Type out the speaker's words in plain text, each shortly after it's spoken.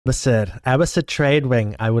Abbasid trade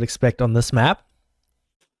wing I would expect on this map.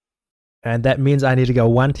 And that means I need to go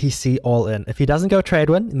 1 TC all in. If he doesn't go trade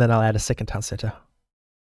win, then I'll add a second town center.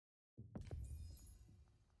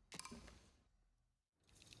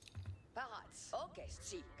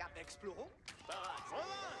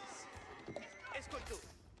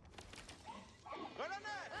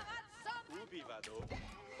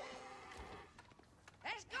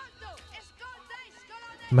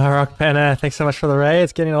 Marok Penna, thanks so much for the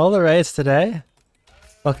raids. Getting all the raids today.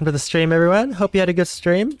 Welcome to the stream, everyone. Hope you had a good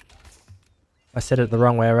stream. I said it the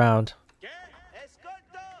wrong way around.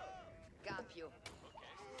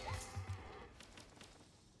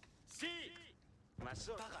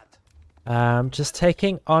 Just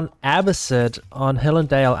taking on Abbasid on Hill and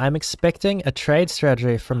Dale. I'm expecting a trade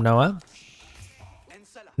strategy from Noah.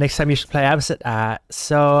 Next time you should play Abbasid.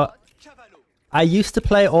 So I used to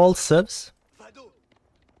play all civs.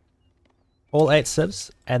 All 8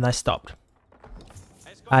 civs, and I stopped.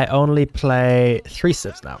 I only play 3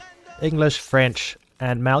 civs now. English, French,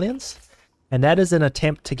 and Malians. And that is an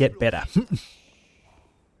attempt to get better.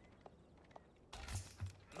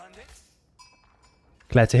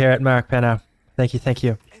 Glad to hear it, Mark Penna. Thank you, thank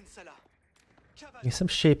you. There's some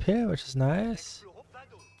sheep here, which is nice.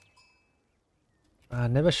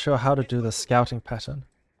 I'm never sure how to do the scouting pattern.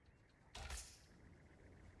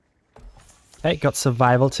 Okay, got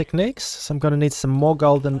survival techniques, so I'm going to need some more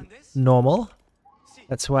gold than normal.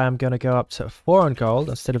 That's why I'm going to go up to 4 on gold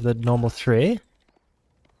instead of the normal 3.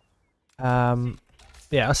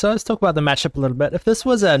 Yeah, so let's talk about the matchup a little bit. If this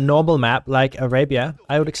was a normal map like Arabia,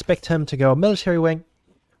 I would expect him to go military wing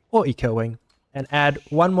or eco wing and add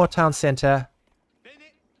 1 more town center.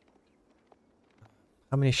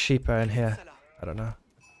 How many sheep are in here? I don't know.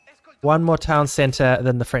 1 more town center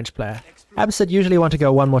than the French player. Abbasid usually want to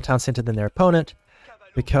go 1 more town center than their opponent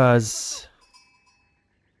because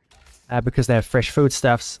they have fresh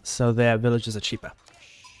foodstuffs, so their villages are cheaper.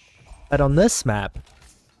 But on this map,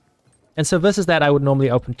 and so versus that, I would normally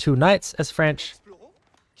open 2 knights as French,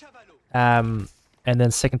 and then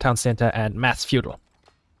second town center and mass feudal.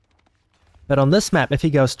 But on this map, if he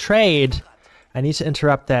goes trade, I need to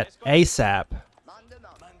interrupt that ASAP.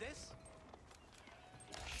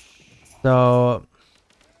 So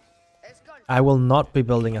I will not be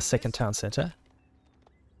building a second town center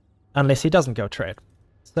unless he doesn't go trade.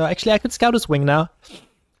 So actually I could scout his wing now.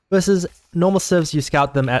 Versus normal civs, you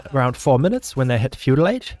scout them at around 4 minutes when they hit feudal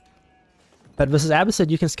age. But versus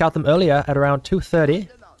Abbasid, you can scout them earlier at around 2:30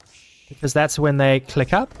 because that's when they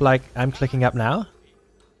click up, like I'm clicking up now.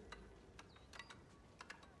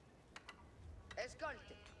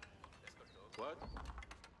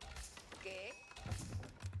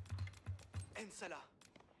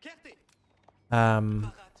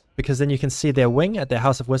 Because then you can see their wing at their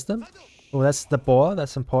House of Wisdom. Oh, that's the boar.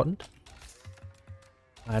 That's important.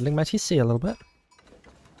 Idling my TC a little bit.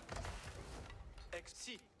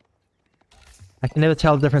 I can never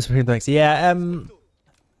tell the difference between things. Yeah,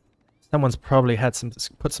 someone's probably had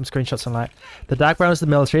put some screenshots online. The dark brown is the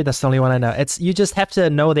military. That's the only one I know. You just have to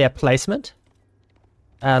know their placement.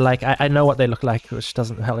 Like I know what they look like, which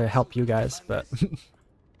doesn't really help you guys, but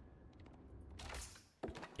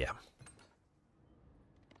yeah.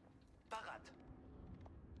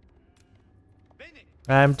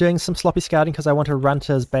 I'm doing some sloppy scouting because I want to run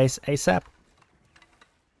to his base ASAP.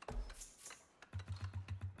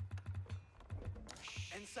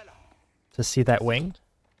 To see that wing.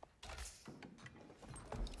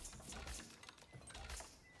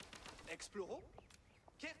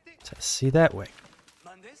 To see that wing.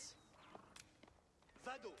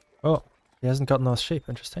 Oh, he hasn't gotten those sheep.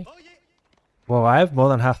 Interesting. Whoa, I have more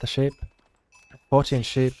than half the sheep. 14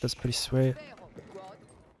 sheep. That's pretty sweet.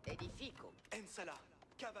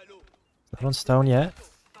 Not on stone yet.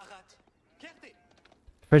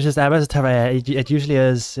 British Abbasid, it usually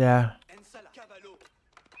is, yeah.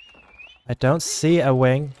 I don't see a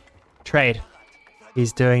wing. Trade.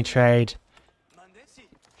 He's doing trade.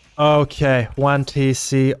 Okay, 1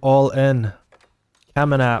 TC all in.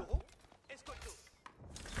 Coming up.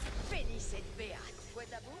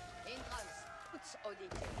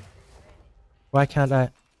 Why can't I?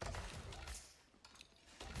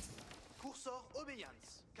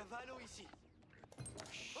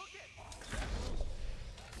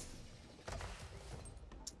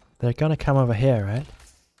 They're gonna come over here, right?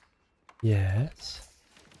 Yes.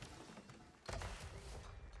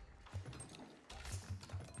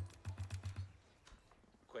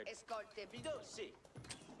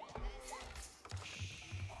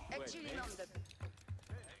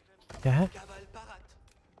 Yeah.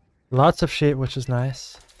 Lots of sheep, which is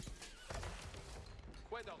nice.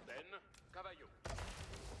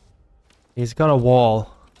 He's got a wall,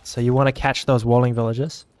 so you want to catch those walling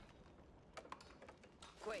villages.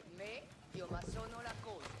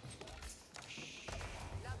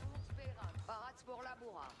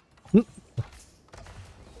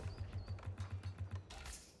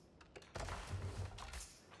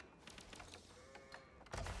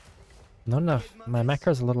 Not enough. My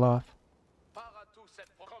macro's a little off.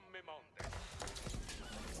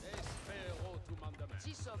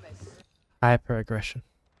 Hyper aggression.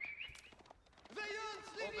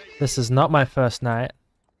 This is not my first night.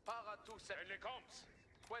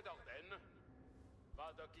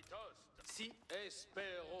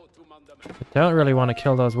 I don't really want to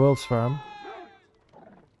kill those wolves for him.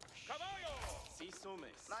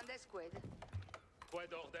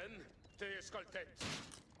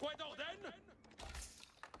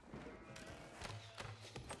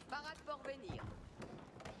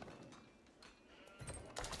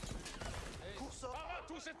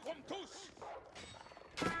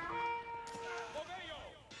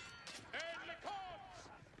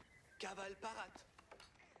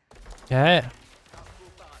 Okay.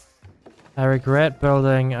 I regret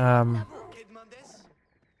building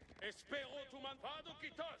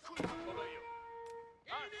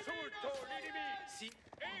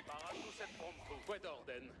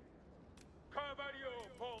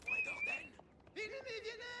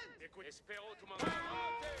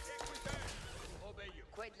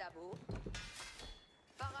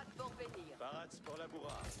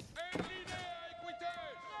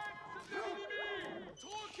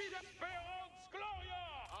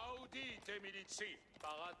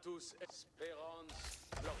Paratus Esperance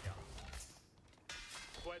Gloria.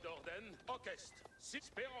 Fue d'orden, orchestre.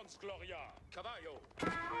 Esperance Gloria. Caballo.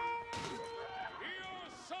 Io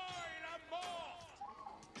soy la mort.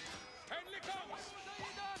 En les camps.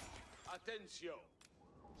 Attention.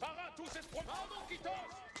 Paratus Esperance Quitos.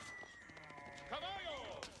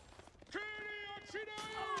 Caballo.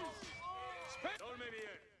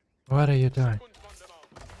 What are you doing?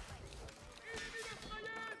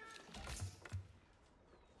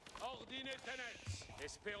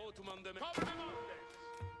 Espero tu mandement.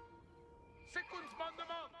 Second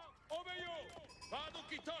mandement. Obeyo. Vado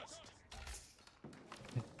quitos.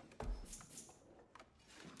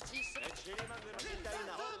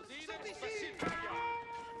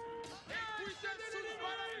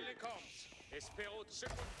 Espero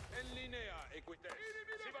en linea equites.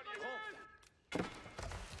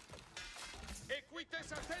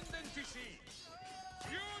 Equites attendent ici.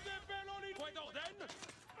 Dieu de Belloni. Point d'orden.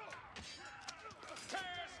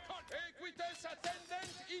 Equites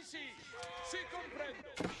attendent ici. Si comprendo.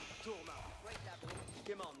 Tourma.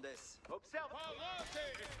 Que mandes? Observe.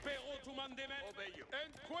 Parate. Espero tu mandement. Obeyo.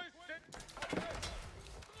 En queste.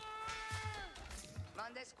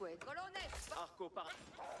 Mandesque. Colones. Arco par.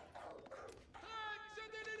 Traxe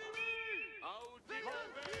de l'ennemi. Audi.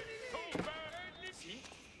 Si.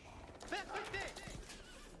 Percuté.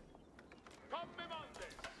 Comme me mandes.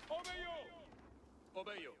 Obeyo.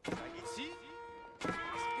 Obeyo. Ici.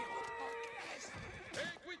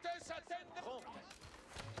 Equites attendent.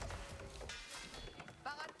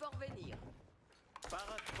 Parade pour venir.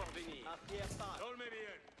 Parade pour venir. Arrière parade. Dolme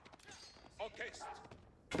bien. Orchestre.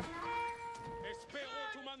 Espero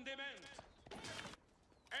tu mandement.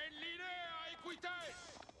 En linea equites.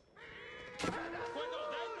 Fue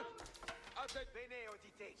d'orden. Bene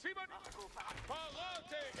odite. Si bon.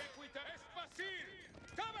 Parate equites. Es facile.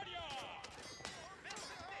 Cavalier.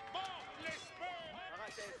 Mort l'espère.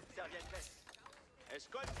 Arrêtez, serviette.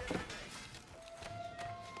 Escolte les mecs.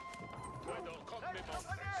 Puedo con mi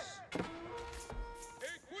montes.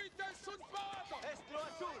 Equites sunt parado. Estro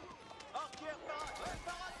azul. Arquier parate.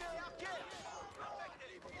 Parate, arquier.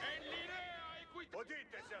 En linea equites.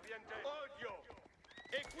 Odite, serviente. Odio.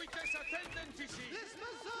 Equites attendent ici. Les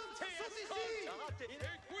maisons sont ici.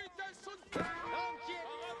 Equites sunt parado. Arquier.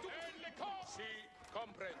 En le corps. Si,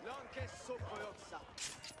 comprendo. L'anque soproxa.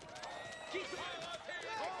 Qui parate.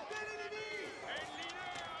 En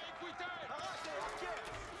linea equites. Parate, arquier.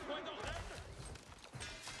 Point d'orden.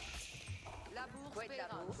 La bourse.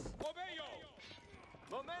 Obeyo.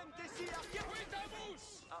 Moment ici, arquier. Quitamus.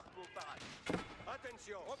 Arco parade.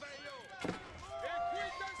 Attention. Obeyo.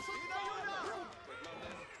 Equites sunt parado.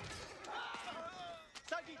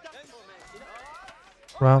 Sagita.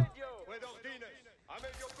 Well, Point d'ordines. A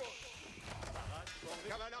medio costo. Parade.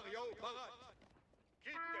 Cavalario. Parade.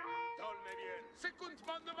 Quitte. Dolme bien. Second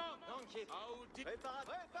mandement. Audi.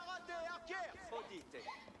 Preparate, arquier. Audite.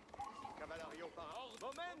 Cavalario parade.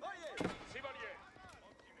 Moment. Voyez. Chevalier.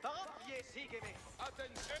 Parade. Sigue-me.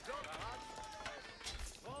 Attention. Parade.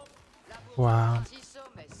 La bourse. wow. 6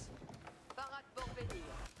 hommes. Parade pour venir.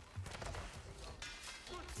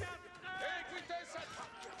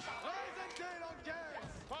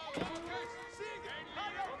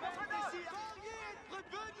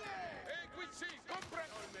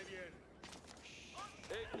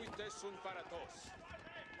 sunt paratos.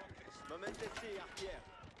 Momentesi, arquier.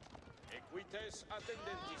 Equites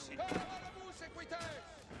attendentissi. Paramus equites!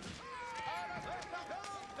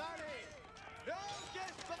 Vale!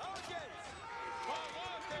 Longues parades!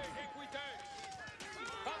 Parate equites!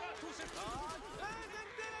 Paratus et...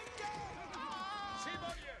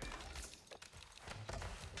 Simonie!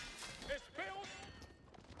 Espero...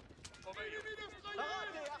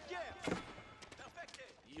 Parate, arquier!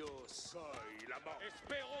 Io soy la mort.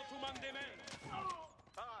 Espero tu mandemen.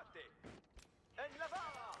 Parate! En la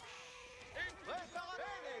barra!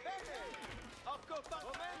 Bene, bene! Arco par...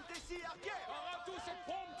 Momentesi, arquier! Paratus et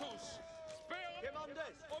promptus. Spero...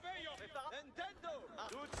 Commandes! Obeio. Nintendo!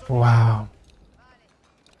 Wow.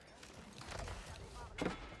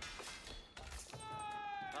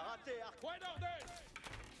 Parate, arquier! Point d'ordre.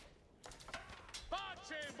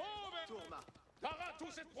 Pace, move. Tourma!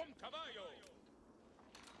 Paratus et prom cavallo.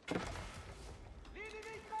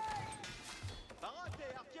 Parate,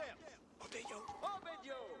 arquier!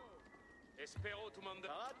 Obedio! Espero tu mandemen.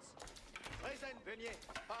 Parat! Present, venier!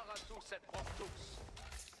 Paratus et promptus.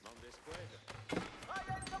 Mandes squad!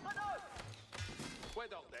 Ayen, sopranos! Point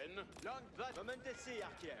d'ordre. Long blood! Momentesi,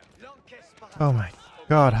 arquier! Longues parades! Oh my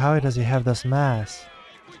god, how does he have this mass?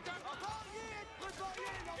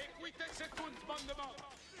 Equites secunt mandement.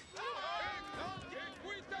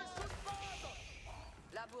 Equites sunt parados.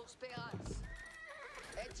 Labour speranz.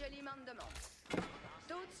 Eceli mandement.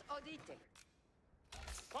 Tuts audite.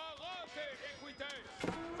 Parate equites.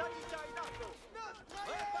 Satica in arco!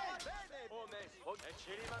 Parate! Bene! Omes!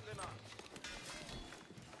 Eceli mandement!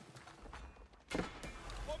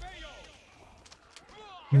 Obeio.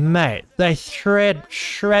 Mate, they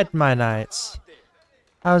shred my knights.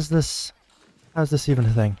 How's this even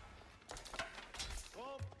a thing?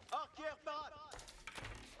 Trompe! Arquier parade!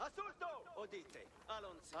 Assulto! Audite!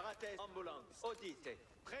 Allons! Parate! Ambulance! Audite!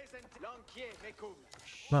 Present! Lanquier! Mecum!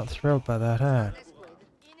 Not thrilled by that, huh? Esqued.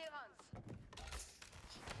 Inherence.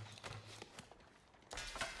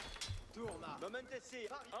 Tourma! Momentesi!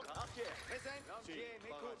 Arquier! Present! Lanquier!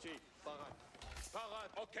 Mecum! Parate!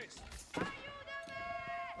 Parate. Orchestre.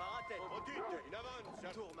 Parate! Audite. In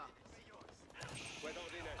avance. Tourma! Point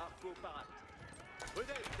d'ordinaire. Arco parate!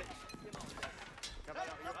 Vedete!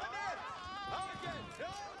 Cavalario! Arquier!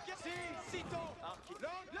 Lanquier! Si! Cito! Arquier!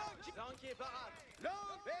 Lanquier parate!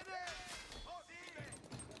 Long! Bene!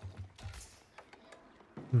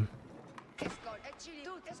 Escol. Eceli.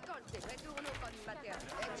 Tut. Escolte. Returno con mater.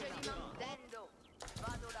 Eceli mandendo.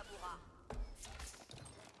 Vado labura.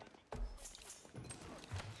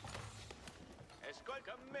 Escol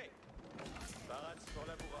comme me! Parate pour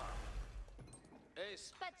la bourra!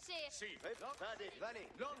 Es. Si. Vade! Vale!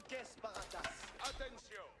 Longues paratas!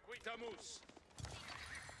 Attention. Quitamus.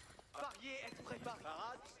 Parier être préparé!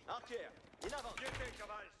 Parate! Arquier! In avant! Piete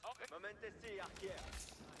caval. Momentesi! Arquier!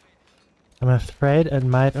 I'm afraid it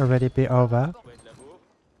might already be over. Quid labour?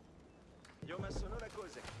 Io ma sono la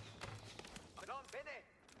cose! Non bene!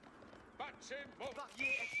 Pace. Move.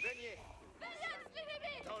 Parier être venier!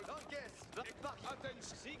 Longues! Parier!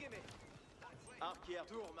 Attention. Sigeme! Arquier!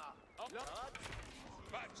 Tourma! Parate!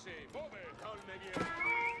 Pace. Move. Colmenier.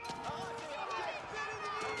 Parate! Arquier!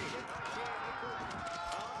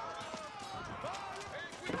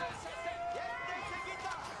 Equites atten. Niente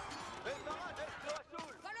seguita! Parate! Estro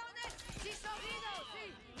azul! Colonnes. Si sorrido. Si.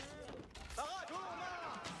 Parate! Tourma!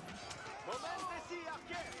 Momentesi!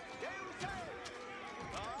 Arquier! Deuse!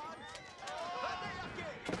 Parate! Vade!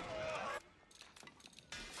 Arquier!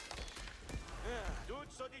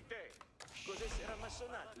 Tutti sodite! Cos'è sarà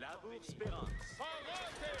massonata? Labour speranza!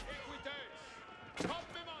 Parate equites.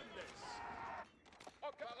 Commemandes.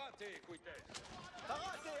 Parate equites.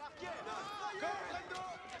 Parate, arquier! Comprendo!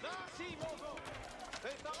 Si, movo!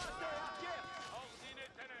 Parate, arquier! Ordine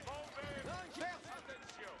tenet. Move. Lanquier!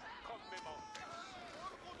 Attention. Commemandes.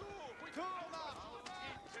 Tourma!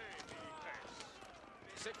 Ite equites.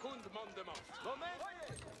 Secund mandement. Moment!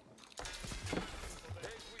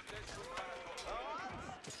 Equites sunt paratos.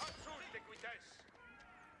 Assulte equites.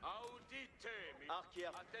 Audite mi.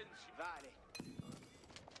 Arquier! Attention. Vale!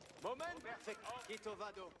 Moment! Perfect! Quito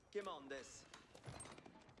vado! Quemandes!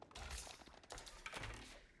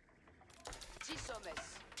 Si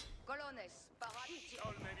sommes. Colonnes. Paraditi.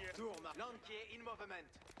 Colmenier. Tourma! Lanquier in movement!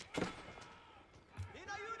 In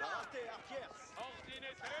ayuda! Parate, arquier!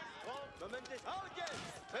 Ordine tenet. Momentes!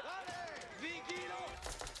 Audience! Vale! Vigilo!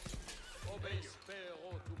 Obeio.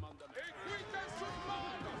 Espero tu mandament. Equites sunt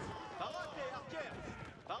paratos. Parate, arquier!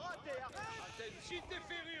 Parate, arquier! Attention.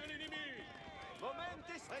 Déférir l'ennemi.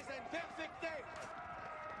 Momentis present perfecte!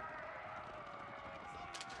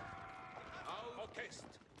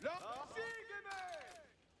 Orchestre. Sigeme!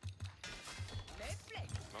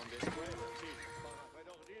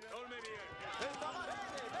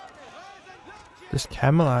 There's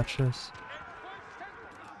camel archers.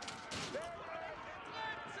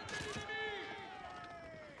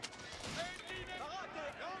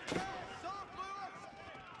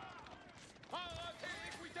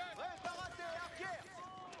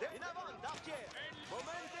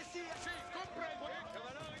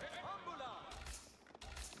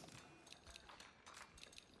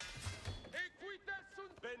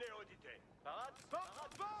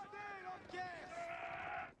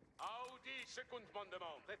 Second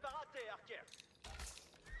mandement. Preparate, archer.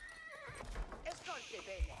 Escolte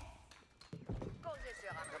bene. Cose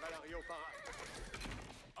sarà? Cavalleria au parade.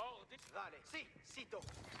 Ordine. Vale. Si, sito.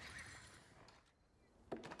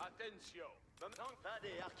 Attention.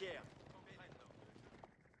 Vade, archer.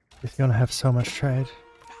 He's gonna have so much trade.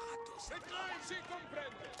 Si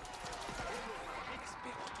comprende.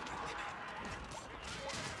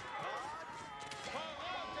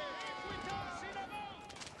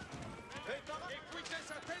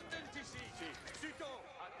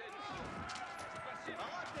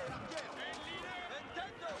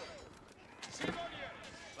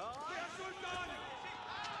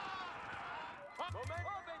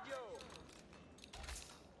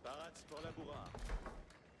 Pour la bourra.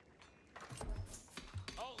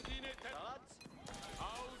 Ordine tête.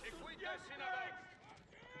 Out. Equitas in avant.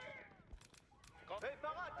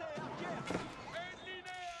 Preparate, archer. En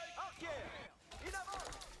linea. Archer. In avant.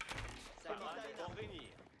 Parate pour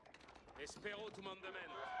venir. Espero tu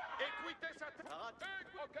mandement. Equites à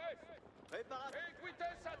tête. Ok. Preparate. Equites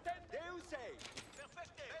à tête. Deusei.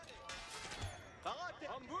 Perfecte. Parate.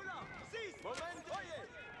 Ambula. 6. Moment. Oye.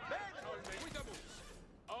 Ben. Equitamus.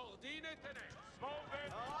 Ordine tenet. Move.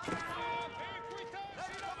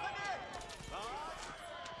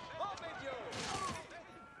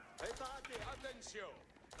 Preparate. Attention.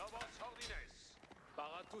 Novos ordines.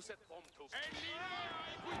 Paratus et promptus. En linea.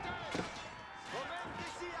 Equites. Moment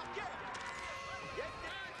ici, archer.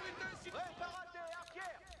 Equites. Preparate,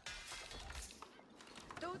 archer.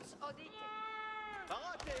 Tuts odite.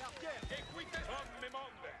 Parate, archer. Equites. Homme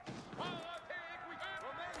monde. Parate, equites.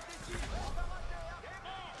 Moment ici. Preparate, archer.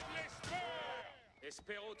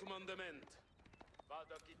 Espero tu mandament.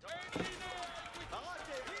 Vado quito.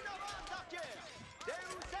 Parate, in avant, archer.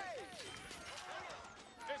 Deusei.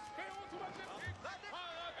 Espero tu mandament.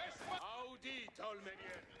 Audit,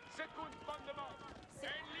 olmenien. Second mandement.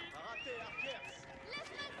 En ligne. Parate, archer.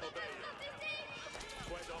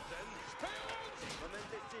 Quoi d'ordre?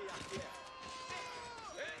 Moment ici, archer.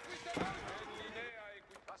 Equite. En linea,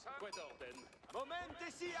 equite. Passant. Quoi d'ordre? Moment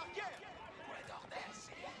ici, archer. Quoi d'ordre?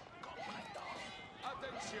 Comprendo.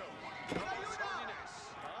 Attention. Ordines.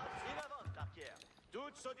 In avant, archer.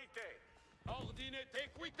 Toutes audités. Ordine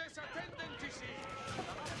equites attendent ici.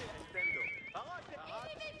 Parate, estendo. Parate.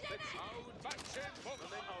 Out, bachen,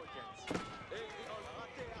 moment audience.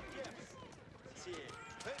 Parate, archer. Si.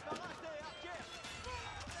 Preparate, archer.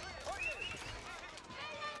 Oye.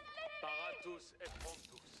 Paratus et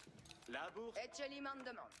promptus. La bourse. Ecce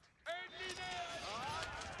mandement. En linea.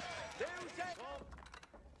 Deusei.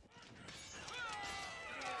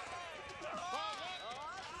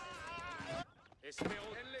 Espero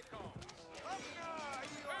en les camps.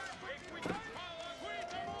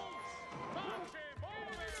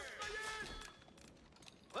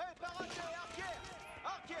 Preparate, archer.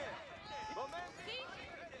 Archer. Moment.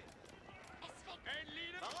 En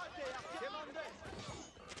ligne. Parate, archer. Demandes.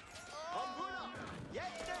 Ambula.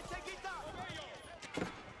 Yette, seguita.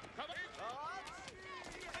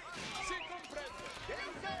 Si comprende.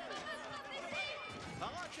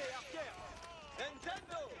 Parate, archer.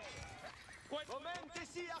 Nintendo. Moment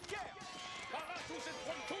ici, archer. Paratus et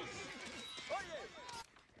promptus. Oye.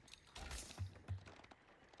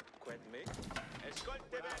 Quid me?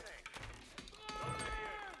 Escolte bene.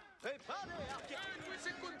 Prepare, archer.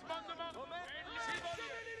 Second mandement. Moment. Si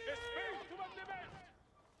volie. Espero tu mandement.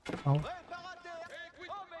 Oh. Preparate.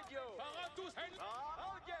 Oh, medio. Paratus.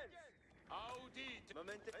 Audience. Audit.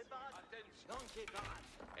 Moment. Preparate. Attention. Non che parate.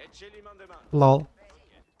 Ecce li mandement. Lol.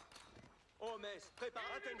 Oh, mes.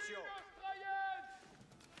 Prépare. Attention.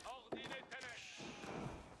 Ordine tenet.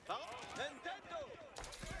 Nintendo.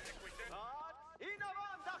 In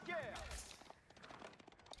avant, archer.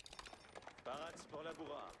 Parats pour la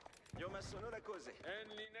bourra. Io ma sono la cose. En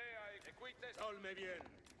linea equites. Olme bien.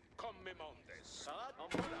 Come mondes. Parat.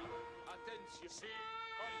 Ambola. Attention. Si.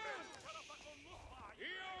 Comprende.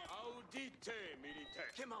 Audite,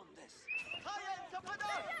 militaire. Que mondes. Traien,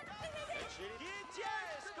 soprador.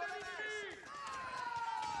 Dities, colones.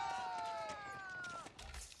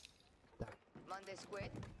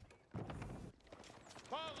 Mandesquet.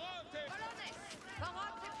 Parate! Polonais,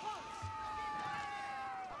 parate France.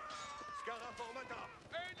 Scara formata.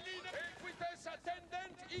 Enline equites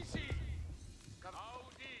attendent ici!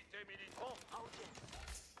 Audite, militant! Okay.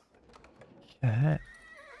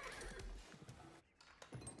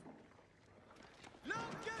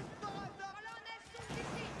 L'orchestrata. Polonais sunt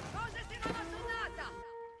ici. Cosa si ramassonata?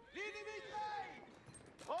 L'inimité.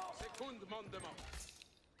 Secund mandement.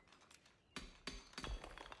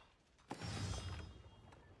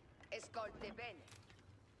 Escolte bene.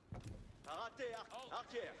 Parate,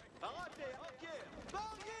 arquière. Parate, arquière.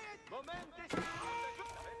 Barrier. Moment decisivo.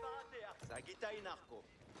 Preparate, Sagitta in arco.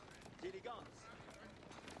 Diligence.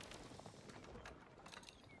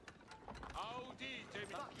 Audite,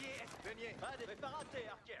 militant! Barrier, veniez. Allez, preparate,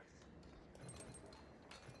 arquière.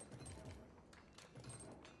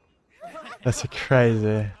 That's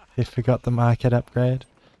crazy. He forgot the market upgrade.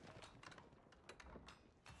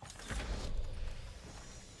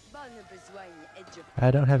 Bonne besogne et je...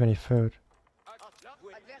 I don't have any food.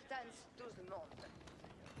 Advertance, tout le monde.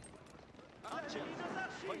 Archer.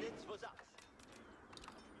 Prenez vos axes.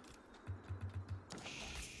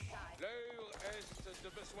 L'heure est de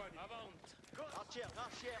besoin. Avant! Archer,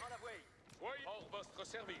 archière à la voie. Soyez hors votre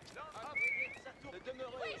service. Ne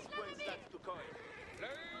demeurez point stade to coin. L'heure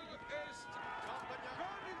est...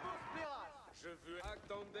 Comme il vous plaira. Je veux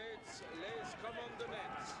attendez les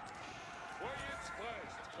commandements. Soyez prêts,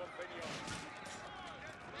 compagnons.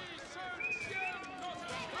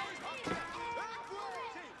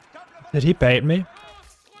 Did he bait me? Soyez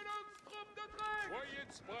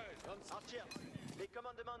prêts. Archer, les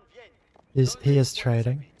commandements viennent. He is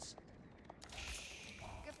trading.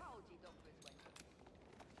 Que faut-il donc besoin?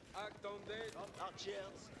 Attendez,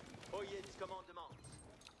 Archers, oyez commandements.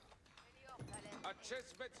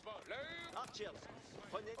 accesbetsva. L'heure... Archers,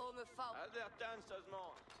 prenez. Homme fort. Advertance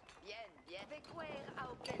seulement. Bien, bien. Péquer à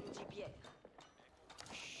aucun gibier.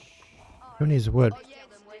 Who needs wood? Oyez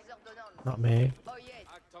les ordonnances. Not me. Oyez.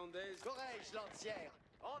 Attendez, Corrège l'entière.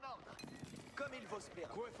 En ordre. Comme il vous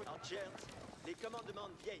plaira. Archers, les commandements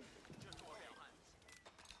viennent.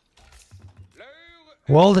 l'heure...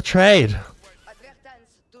 Wall the trade.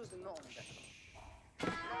 Advertance, tout le monde.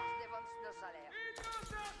 Lance dévance nos salaires.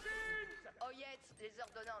 Oyez les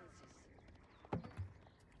ordonnances.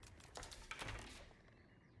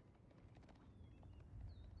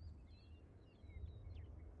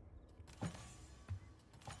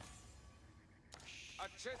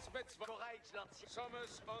 Accesbetsva. Corrège l'entière. Sommes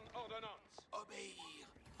en ordonnance. Obéir.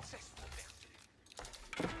 Cesse de vertu.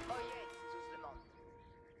 Oyez tout le monde.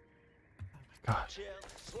 God. Archers,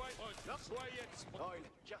 Soyez prêts. Oil,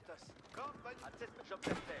 Kertos. Compagnie. Atteste,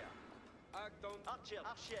 j'observe. Attendez. Archers,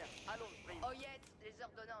 archers, allons, prime. Oyez les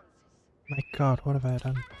ordonnances. My God, what have I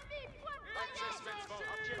done? Accesbetsva.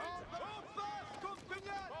 Archers. En face,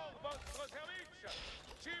 compagnons. Pour votre service.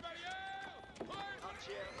 Chevalier. Prêt.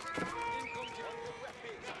 Archers. Incontinent.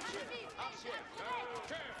 Archers. Archers.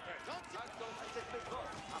 Acceptez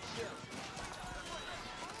votre. Archers.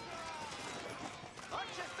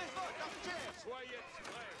 Acceptez votre, archers. Soyez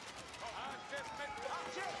prêts. Accesbetsva.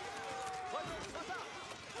 Archers. Prenez vos armes.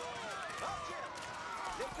 Archers.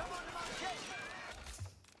 Les commandements viennent.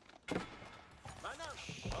 Maintenant,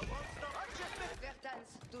 avance. Archers.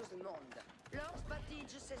 Advertance, tout le monde. Lance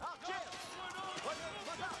baptiste, c'est... Archers. Prenez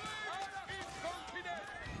vos armes. Incontinent.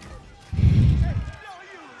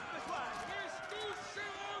 Glorieux, besoin.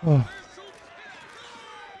 Oh.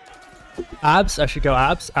 Abs, I should go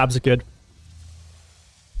abs. Abs are good.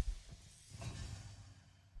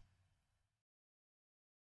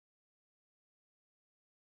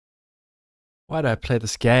 Why do I play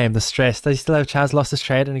this game? The stress. Does he still have a chance? Lost his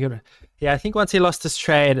trade and good. Yeah, I think once he lost his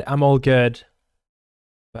trade, I'm all good.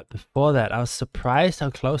 But before that, I was surprised how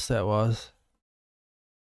close that was.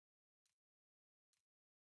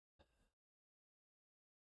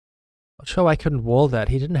 Not sure why I couldn't wall that.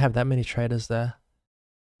 He didn't have that many traders there.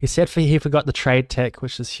 He said he forgot the trade tech,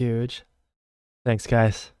 which is huge. Thanks,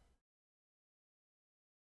 guys.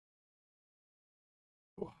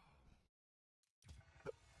 Let's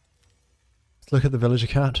look at the villager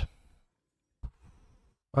count.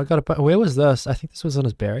 I got a. Where was this? I think this was on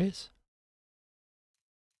his berries.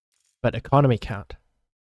 But economy count.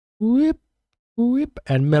 Whip, whip,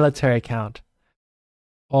 and military count.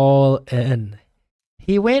 All in.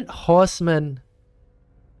 He went horsemen,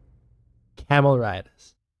 camel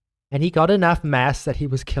riders. And he got enough mass that he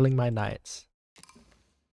was killing my knights.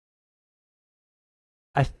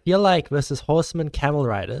 I feel like versus horsemen, camel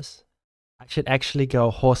riders, I should actually go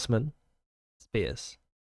horsemen, spears.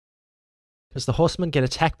 Because the horsemen get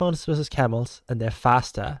attack bonus versus camels, and they're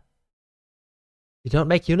faster. You don't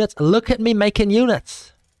make units? Look at me making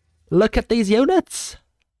units. Look at these units.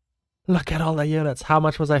 Look at all the units. How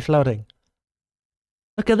much was I floating?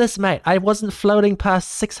 Look at this, mate. I wasn't floating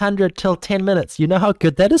past 600 till 10 minutes. You know how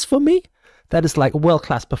good that is for me? That is like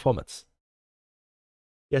world-class performance.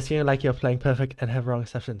 Yes, you like you're playing perfect and have wrong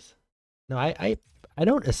assumptions. No, I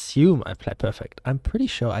don't assume I play perfect. I'm pretty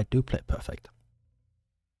sure I do play perfect.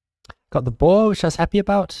 Got the boar, which I was happy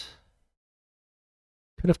about.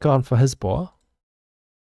 Could have gone for his boar.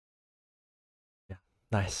 Yeah,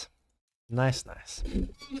 nice. Nice, nice.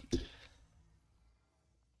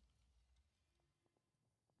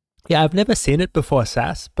 Yeah, I've never seen it before,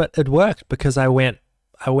 Sass, but it worked because I went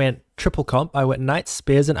triple comp. I went knights,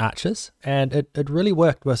 spears, and archers, and it really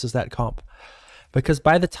worked versus that comp. Because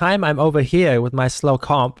by the time I'm over here with my slow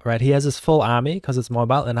comp, right, he has his full army because it's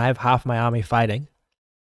mobile, and I have half my army fighting.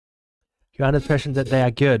 You're under the impression that they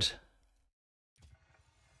are good.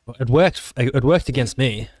 Well, it worked. It worked against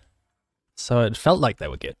me, so it felt like they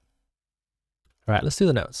were good. All right, let's do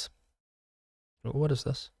the notes. What is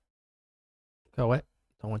this? Go away.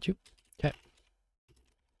 Don't want you. Okay.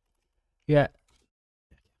 Yeah.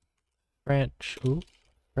 French. Ooh.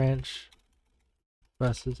 French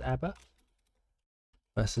versus Abba.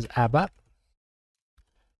 Versus Abba.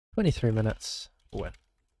 23 minutes. Win.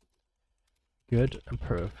 Good.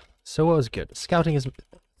 Improve. So what was good? Scouting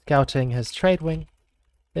his trade wing.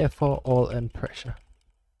 Therefore, all in pressure.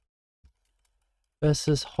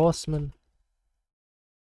 Versus horseman.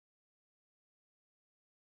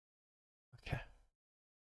 Okay.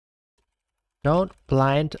 Don't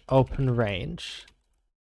blind open range.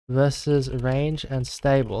 Versus range and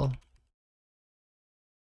stable.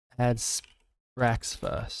 Add racks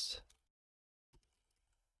first.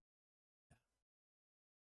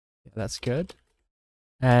 Yeah, that's good.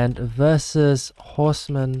 And versus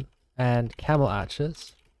horsemen and camel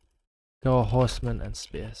archers. Go horsemen and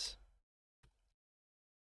spears.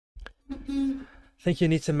 I think you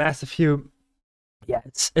need to mass a few. Yeah,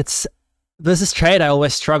 it's versus trade. I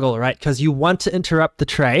always struggle, right? Because you want to interrupt the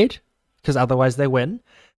trade, because otherwise they win.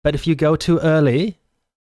 But if you go too early,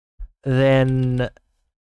 then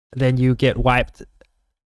you get wiped.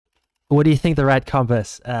 What do you think the right comp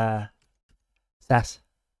is, Sass?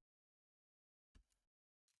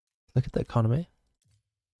 Look at the economy.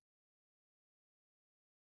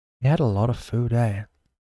 He had a lot of food, eh?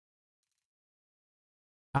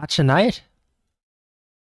 Archer Knight?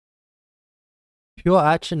 Pure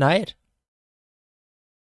Archer Knight?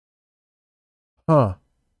 Huh.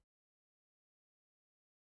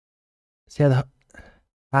 See the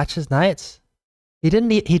Archer's Knights? He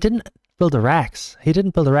didn't build a racks. He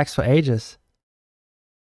didn't build a racks for ages.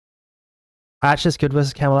 Archers good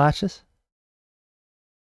versus camel archers?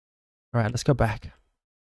 Alright, let's go back.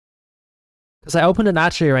 Because I opened an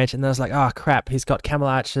archery range and then I was like, oh crap, he's got camel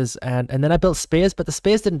archers, and then I built spears, but the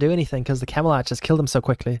spears didn't do anything because the camel archers killed him so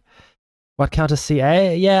quickly. What counters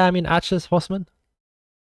CA? Yeah, I mean archers, horsemen.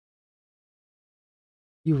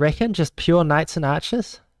 You reckon just pure knights and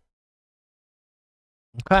archers?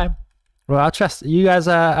 Okay. Well, I'll trust you guys.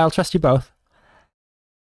 I'll trust you both.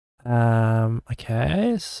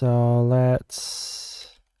 Okay, so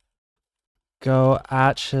let's go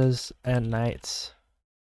archers and knights.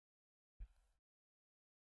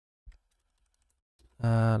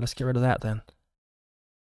 Let's get rid of that then.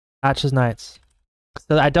 Archers, knights.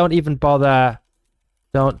 So I don't even bother.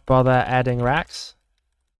 Don't bother adding racks,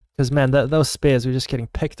 because man, those spears were just getting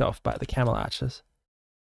picked off by the camel archers.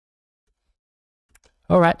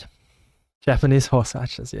 All right, Japanese horse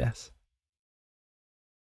archers, yes.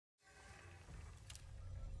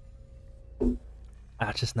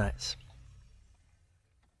 Archers, knights.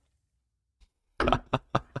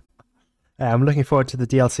 I'm looking forward to the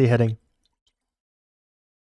DLC heading.